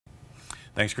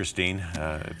Thanks, Christine.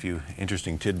 A few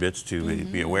interesting tidbits to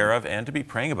be aware of and to be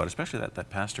praying about, especially that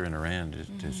pastor in Iran,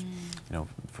 just, you know,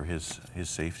 for his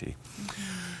safety.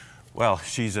 Well,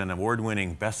 she's an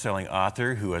award-winning, best-selling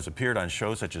author who has appeared on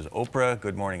shows such as Oprah,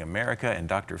 Good Morning America, and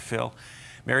Dr. Phil.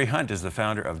 Mary Hunt is the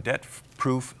founder of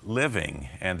Debt-Proof Living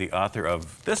and the author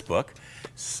of this book,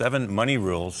 7 Money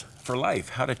Rules for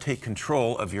Life, How to Take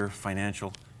Control of Your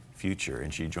Financial Future.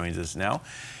 And she joins us now.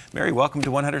 Mary, welcome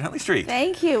to 100 Huntley Street.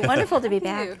 Thank you. Wonderful to be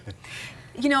back.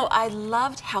 You know, I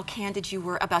loved how candid you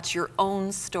were about your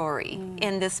own story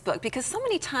in this book, because so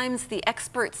many times the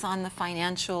experts on the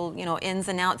financial, you know, ins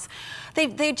and outs,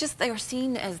 they are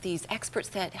seen as these experts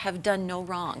that have done no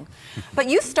wrong. But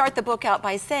you start the book out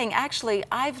by saying, actually,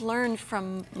 I've learned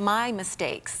from my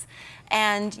mistakes,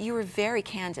 and you were very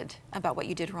candid about what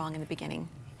you did wrong in the beginning.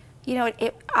 You know,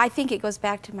 I think it goes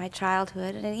back to my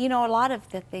childhood, and you know, a lot of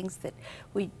the things that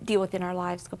we deal with in our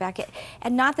lives go back.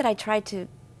 And not that I tried to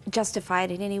justify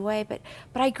it in any way, but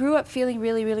I grew up feeling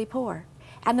really, really poor.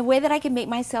 And the way that I could make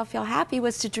myself feel happy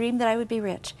was to dream that I would be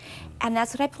rich. And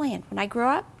that's what I planned. When I grow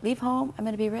up, leave home, I'm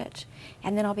going to be rich.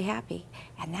 And then I'll be happy.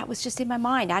 And that was just in my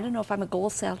mind. I don't know if I'm a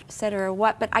goal setter or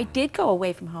what, but I did go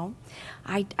away from home.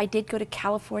 I did go to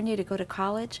California to go to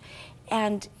college.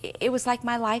 And it was like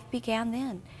my life began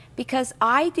then. Because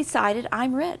I decided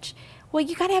I'm rich. Well,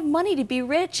 you got to have money to be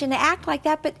rich and to act like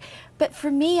that, but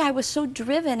for me, I was so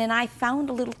driven, and I found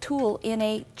a little tool in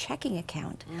a checking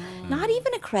account, not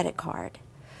even a credit card.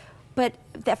 But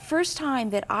the first time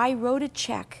that I wrote a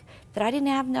check that I didn't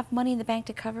have enough money in the bank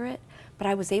to cover it, but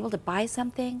I was able to buy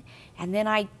something, and then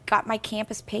I got my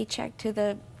campus paycheck to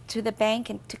the bank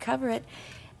and to cover it,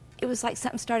 it was like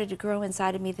something started to grow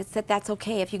inside of me that said that's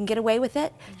okay. If you can get away with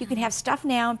it, you can have stuff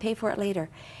now and pay for it later.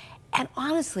 And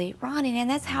honestly, Ronnie, and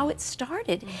that's how it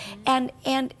started. And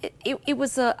it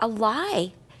was a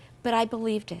lie, but I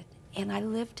believed it, and I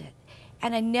lived it.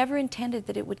 And I never intended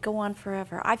that it would go on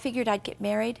forever. I figured I'd get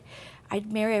married,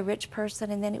 I'd marry a rich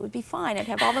person, and then it would be fine. I'd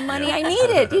have all the money I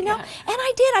needed, you know? And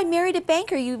I did. I married a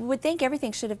banker. You would think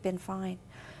everything should have been fine.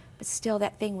 But still,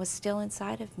 that thing was still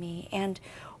inside of me. And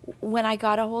when I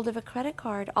got a hold of a credit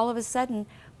card, all of a sudden,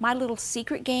 my little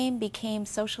secret game became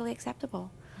socially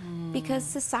acceptable. Because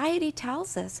society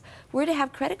tells us we're to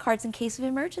have credit cards in case of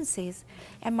emergencies.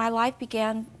 And my life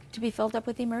began to be filled up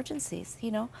with emergencies, you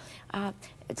know.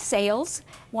 Sales,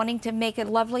 wanting to make a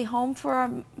lovely home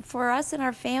for us and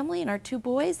our family and our 2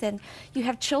 boys, and you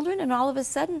have children, and all of a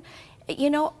sudden,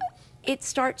 you know, it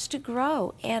starts to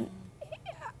grow. And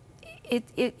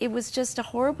it was just a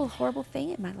horrible, horrible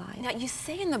thing in my life. Now, you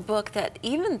say in the book that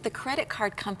even the credit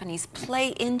card companies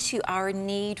play into our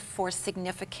need for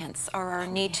significance, or our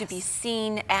need to be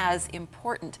seen as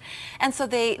important. And so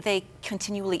they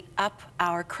continually up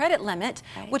our credit limit,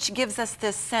 which gives us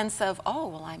this sense of, oh,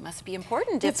 well, I must be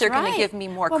important if they're going to give me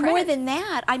more credit. Well, more than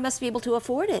that, I must be able to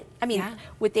afford it. I mean,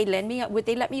 would they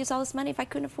let me use all this money if I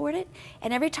couldn't afford it?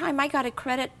 And every time I got a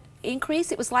credit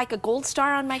increase, it was like a gold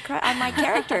star on my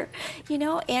character, you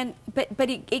know. And but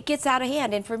it gets out of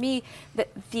hand. And for me,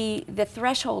 the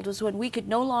threshold was when we could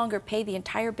no longer pay the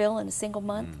entire bill in a single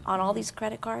month on all these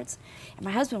credit cards, and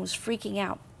my husband was freaking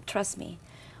out. Trust me.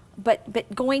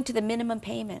 But going to the minimum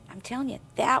payment, I'm telling you,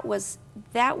 that was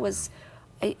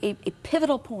a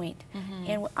pivotal point.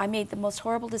 And I made the most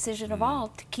horrible decision of all,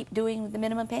 to keep doing the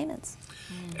minimum payments.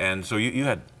 And so you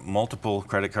had multiple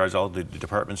credit cards, all the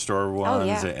department store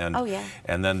ones,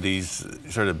 and then these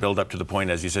sort of build up to the point,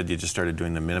 as you said, you just started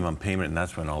doing the minimum payment, and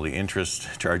that's when all the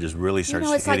interest charges really starts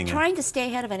hitting. It's like trying to stay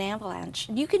ahead of an avalanche.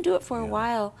 You can do it for a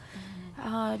while,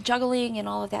 juggling and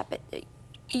all of that, but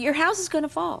your house is going to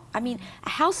fall. I mean, a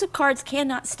house of cards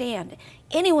cannot stand.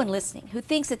 Anyone listening who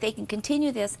thinks that they can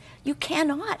continue this, you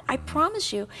cannot. I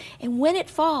promise you. And when it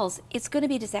falls, it's going to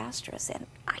be disastrous, and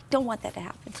I don't want that to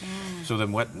happen. So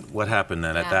then what happened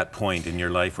then at that point in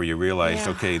your life where you realized,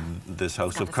 okay, this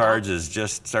house of cards is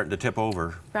just starting to tip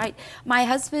over? Right. My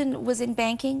husband was in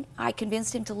banking. I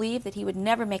convinced him to leave, that he would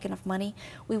never make enough money.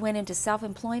 We went into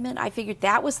self-employment. I figured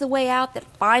that was the way out, that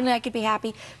finally I could be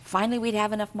happy. Finally we'd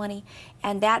have enough money.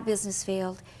 And that business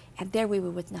failed, and there we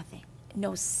were with nothing.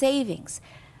 No savings,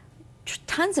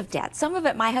 tons of debt. Some of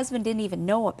it my husband didn't even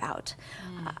know about.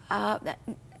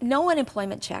 No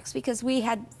unemployment checks, because we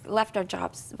had left our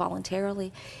jobs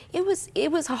voluntarily. It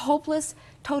was a hopeless,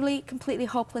 totally, completely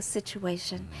hopeless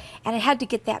situation. And it had to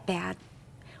get that bad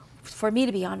for me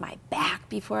to be on my back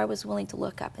before I was willing to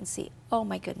look up and see, oh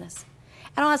my goodness.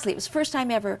 And honestly, it was the first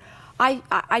time ever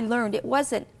I learned it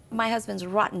wasn't my husband's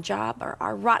rotten job or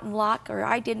our rotten luck or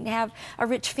I didn't have a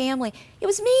rich family. It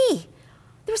was me.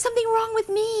 There was something wrong with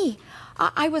me.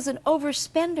 I was an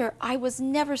overspender. I was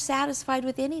never satisfied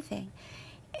with anything.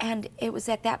 And it was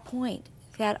at that point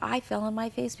that I fell on my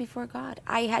face before God.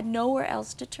 I had nowhere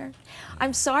else to turn.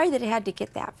 I'm sorry that it had to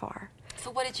get that far. So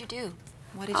what did you do?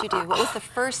 What did you do? What was the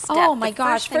first step? Oh my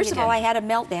gosh! First of all, I had a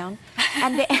meltdown,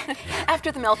 and then,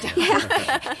 after the meltdown.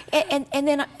 Yeah.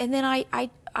 and then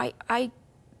I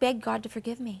begged God to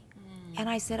forgive me, and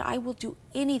I said, I will do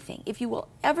anything if you will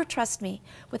ever trust me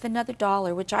with another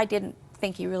dollar, which I didn't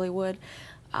think He really would.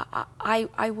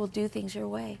 I will do things your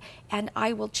way, and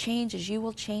I will change as you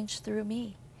will change through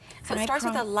me. So and it starts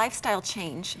with a lifestyle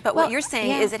change, but what you're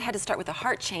saying is it had to start with a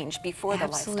heart change before the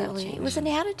lifestyle change. It was an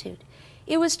attitude.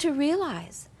 It was to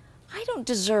realize, I don't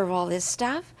deserve all this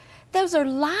stuff. Those are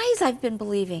lies I've been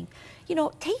believing. You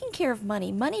know, taking care of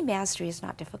money mastery is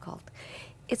not difficult.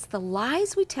 It's the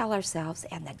lies we tell ourselves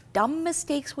and the dumb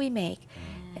mistakes we make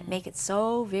that make it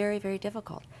so very, very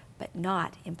difficult, but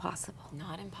not impossible.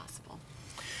 Not impossible.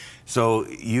 So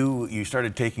you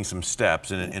started taking some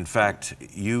steps, and in fact,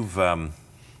 you've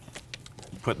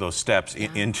put those steps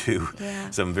into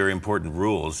some very important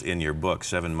rules in your book,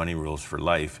 7 Money Rules for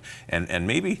Life. And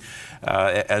maybe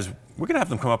as we're going to have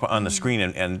them come up on the screen,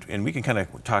 and we can kind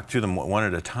of talk through them one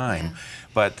at a time.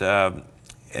 But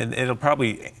and it'll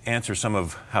probably answer some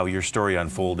of how your story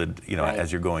unfolded, you know,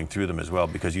 as you're going through them as well,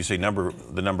 because you say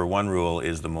the number 1 rule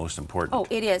is the most important. Oh,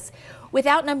 it is.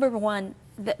 Without number 1,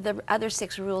 the other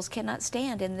 6 rules cannot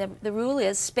stand, and the rule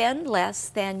is spend less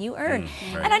than you earn.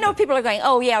 And I know people are going,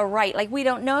 oh yeah, right, like we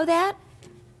don't know that.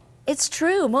 It's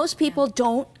true. Most people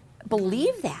don't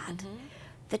believe that.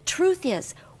 The truth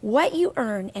is, what you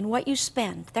earn and what you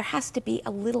spend, there has to be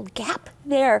a little gap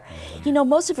there. You know,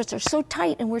 most of us are so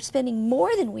tight and we're spending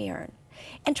more than we earn.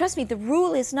 And trust me, the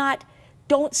rule is not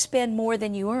don't spend more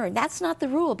than you earn. That's not the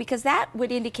rule, because that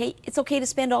would indicate it's okay to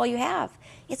spend all you have.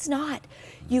 It's not.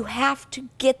 You have to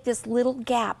get this little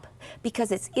gap,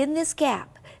 because it's in this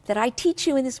gap that I teach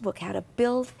you in this book how to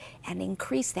build and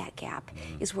increase that gap,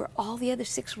 is where all the other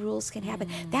 6 rules can happen.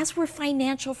 That's where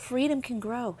financial freedom can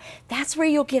grow. That's where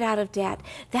you'll get out of debt.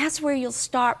 That's where you'll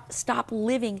stop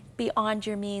living beyond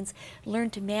your means. Learn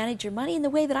to manage your money in the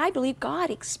way that I believe God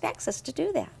expects us to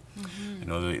do that. You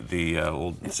know, the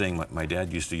old saying my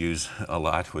dad used to use a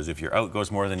lot was, if your out goes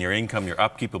more than your income, your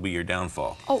upkeep will be your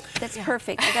downfall. Oh, that's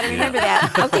perfect. I got to remember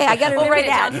that. Okay, I got to remember We'll write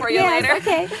that. it down for you later.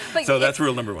 Okay. But So that's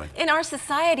rule number 1. In our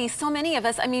society, so many of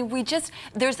us, I mean,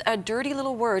 there's a dirty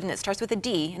little word, and it starts with a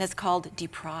D, and it's called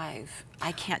deprive.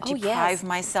 I can't deprive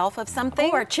myself of something.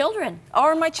 Or children.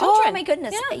 Or my children. Oh, my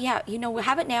goodness. Yeah, you know, we'll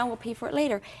have it now, we'll pay for it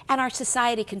later. And our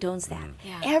society condones that.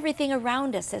 Everything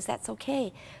around us says that's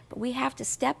okay. But we have to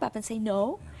step up and say,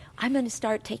 no, I'm going to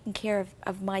start taking care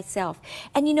of myself.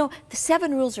 And you know, the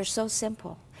 7 rules are so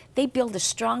simple. They build a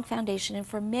strong foundation, and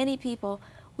for many people,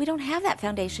 we don't have that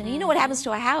foundation. And you know what happens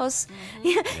to a house?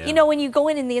 You know, when you go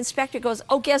in and the inspector goes,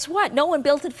 oh, guess what? No one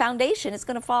built a foundation. It's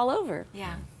going to fall over.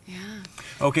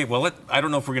 Okay, well, I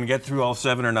don't know if we're going to get through all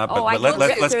 7 or not, but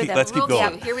let's keep going.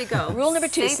 Yeah, here we go. Rule number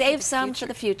 2, save some for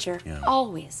the future.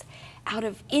 Always. Out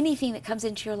of anything that comes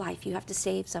into your life, you have to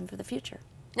save some for the future.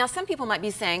 Now, some people might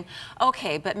be saying,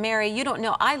 okay, but Mary, you don't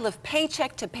know, I live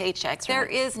paycheck to paycheck. There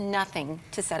is nothing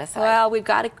to set aside. Well, we've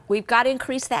got to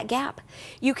increase that gap.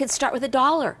 You can start with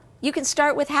 $1. You can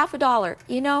start with half $1.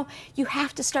 You know, you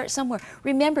have to start somewhere.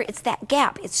 Remember, it's that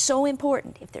gap. It's so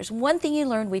important. If there's one thing you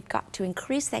learn, we've got to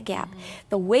increase that gap.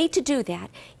 The way to do that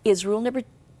is rule number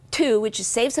 2, which is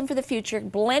save some for the future,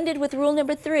 blended with rule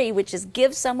number 3, which is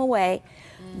give some away.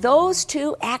 Those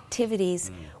 2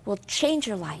 activities will change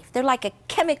your life. They're like a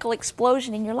chemical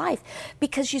explosion in your life,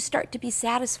 because you start to be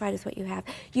satisfied with what you have.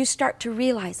 You start to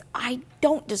realize, I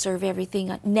don't deserve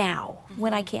everything now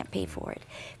when I can't pay for it.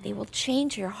 They will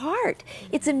change your heart.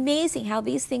 It's amazing how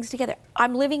these things together,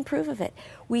 I'm living proof of it.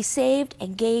 We saved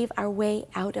and gave our way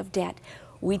out of debt.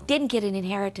 We didn't get an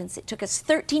inheritance. It took us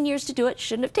 13 years to do it.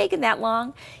 Shouldn't have taken that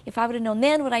long. If I would have known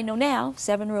then what I know now,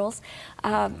 7 rules,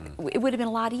 it would have been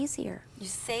a lot easier. You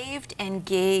saved and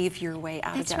gave your way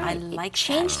out of debt. Right. I like it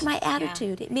changed my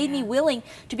attitude. It made me willing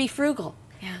to be frugal.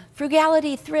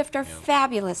 Frugality, thrift are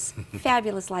fabulous,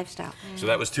 fabulous lifestyle. So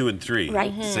that was 2 and 3,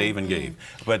 right? Save and gave.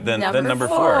 But then number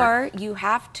 4, you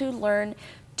have to learn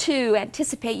to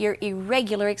anticipate your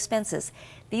irregular expenses.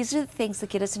 These are the things that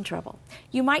get us in trouble.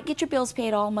 You might get your bills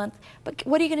paid all month, but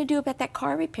what are you going to do about that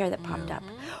car repair that popped up?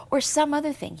 Or some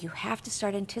other thing. You have to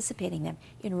start anticipating them.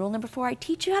 In rule number 4, I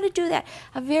teach you how to do that.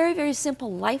 A very, very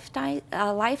simple lifestyle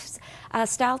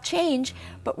change,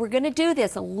 but we're going to do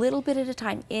this a little bit at a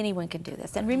time. Anyone can do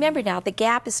this. And remember now, the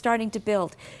gap is starting to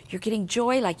build. You're getting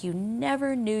joy like you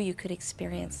never knew you could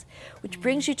experience. Which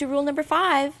brings you to rule number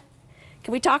 5.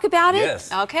 Can we talk about it?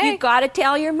 Yes. Okay. You've got to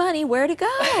tell your money where to go.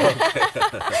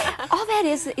 All that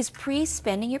is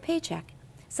pre-spending your paycheck.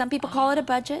 Some people call it a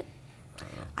budget.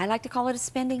 I like to call it a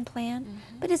spending plan,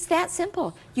 but it's that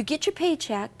simple. You get your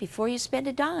paycheck before you spend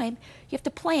a dime. You have to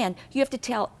plan. You have to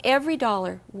tell every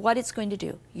dollar what it's going to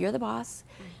do. You're the boss.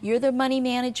 You're the money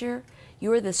manager.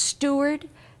 You're the steward.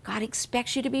 God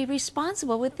expects you to be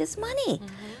responsible with this money.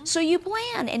 So you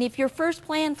plan, and if your first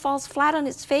plan falls flat on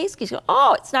its face, you go,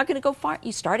 oh, it's not going to go far,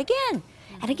 you start again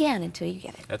and again until you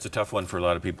get it. That's a tough one for a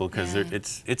lot of people because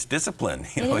it's discipline.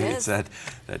 You know, is. it's that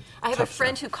I have a tough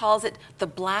friend stuff. who calls it the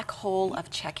black hole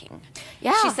of checking.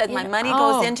 Yeah, She said, my money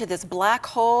goes into this black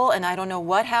hole and I don't know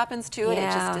what happens to it.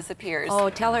 It just disappears.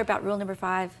 Oh, tell her about rule number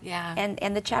 5. Yeah.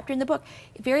 And the chapter in the book.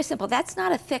 Very simple. That's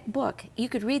not a thick book. You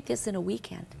could read this in a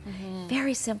weekend.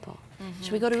 Very simple.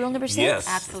 Should we go to rule number 6? Yes, let's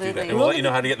do Absolutely. that. And we'll let you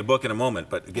know how to get the book in a moment,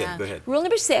 but again, go ahead. Rule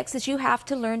number 6 is you have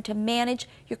to learn to manage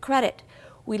your credit.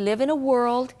 We live in a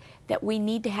world that we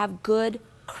need to have good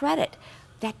credit.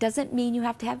 That doesn't mean you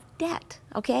have to have debt,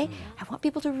 okay? I want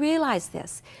people to realize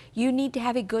this. You need to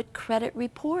have a good credit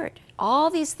report. All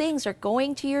these things are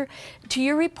going to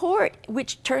your report,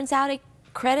 which turns out a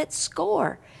credit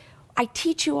score. I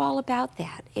teach you all about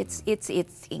that. It's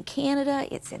in Canada,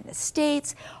 it's in the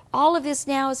States. All of this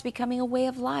now is becoming a way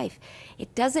of life.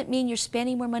 It doesn't mean you're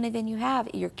spending more money than you have.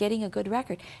 You're getting a good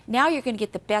record. Now you're going to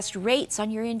get the best rates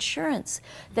on your insurance,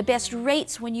 the best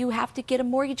rates when you have to get a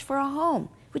mortgage for a home,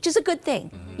 which is a good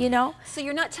thing, you know? So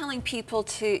you're not telling people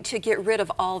to get rid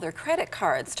of all their credit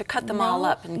cards, to cut them all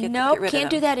up and get rid of them? No, can't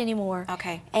do that anymore.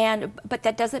 Okay. But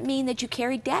that doesn't mean that you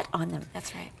carry debt on them.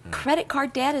 That's right. Credit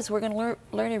card debt is, we're going to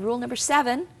learn in rule number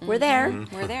 7. We're there.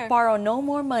 We're there. Borrow no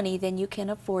more money than you can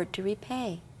afford to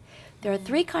repay. There are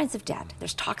 3 kinds of debt.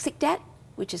 There's toxic debt,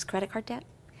 which is credit card debt.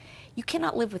 You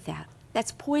cannot live with that.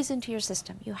 That's poison to your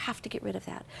system. You have to get rid of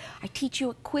that. I teach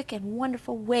you a quick and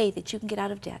wonderful way that you can get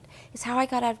out of debt. It's how I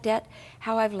got out of debt,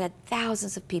 how I've led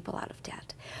thousands of people out of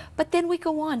debt. But then we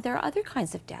go on. There are other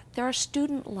kinds of debt. There are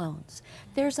student loans.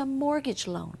 There's a mortgage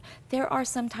loan. There are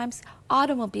sometimes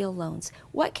automobile loans.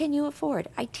 What can you afford?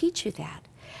 I teach you that.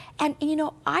 And you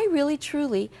know, I really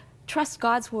truly trust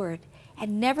God's word.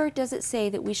 And never does it say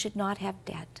that we should not have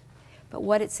debt. But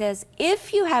what it says,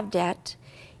 if you have debt,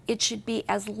 it should be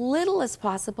as little as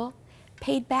possible,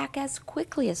 paid back as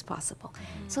quickly as possible.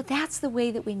 So that's the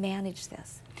way that we manage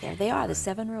this. There they are, the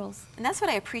 7 rules. And that's what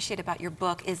I appreciate about your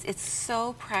book is it's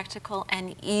so practical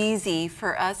and easy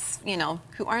for us, you know,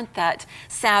 who aren't that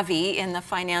savvy in the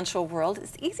financial world.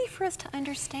 It's easy for us to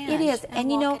understand. It is,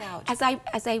 and you know, walk it out.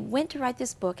 as I went to write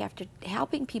this book after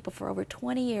helping people for over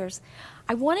 20 years,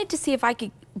 I wanted to see if I could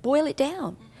boil it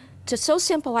down to so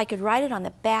simple I could write it on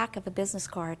the back of a business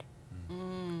card.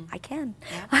 I can.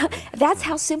 Yeah. That's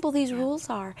how simple these rules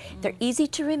are. They're easy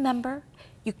to remember.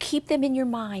 You keep them in your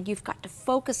mind. You've got to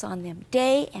focus on them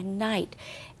day and night,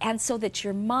 and so that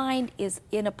your mind is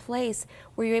in a place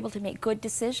where you're able to make good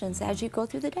decisions as you go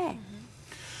through the day.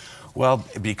 Well,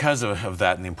 because of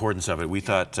that and the importance of it, we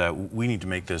thought we need to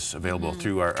make this available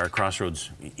through our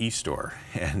Crossroads e-store.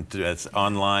 And it's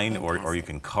online, or you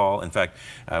can call. In fact,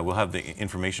 we'll have the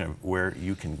information of where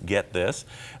you can get this.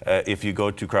 If you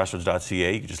go to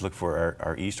crossroads.ca, you just look for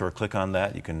our e-store, click on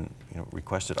that. You can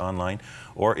request it online.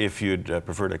 Or if you'd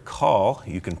prefer to call,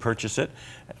 you can purchase it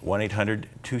at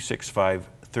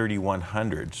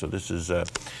 1-800-265-3100. So this is a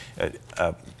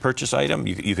purchase item.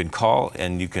 You can call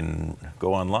and you can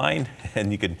go online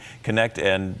and you can connect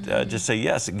and just say,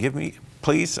 yes, give me,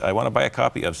 please, I want to buy a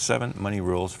copy of 7 Money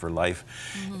Rules for Life.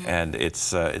 And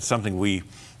it's something we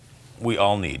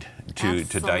all need to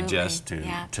digest,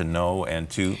 to know, and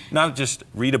to not just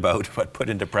read about, but put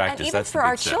into practice. And even That's for the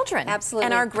our big step. children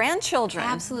and our grandchildren.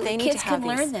 Absolutely. They need Kids to have can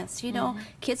learn these. this, you know.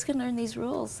 Kids can learn these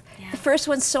rules. The first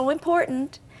one's so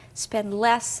important. Spend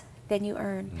less than you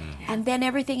earn. And then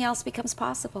everything else becomes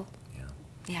possible.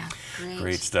 Yeah,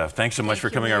 Great stuff. Thanks so much for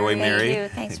you, coming our way, Mary. Thank you.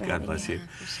 Thanks for God having bless me. you. All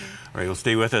right, well,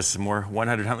 stay with us. More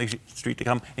 100 Huntley Street to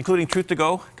come, including Truth to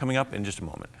Go, coming up in just a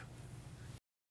moment.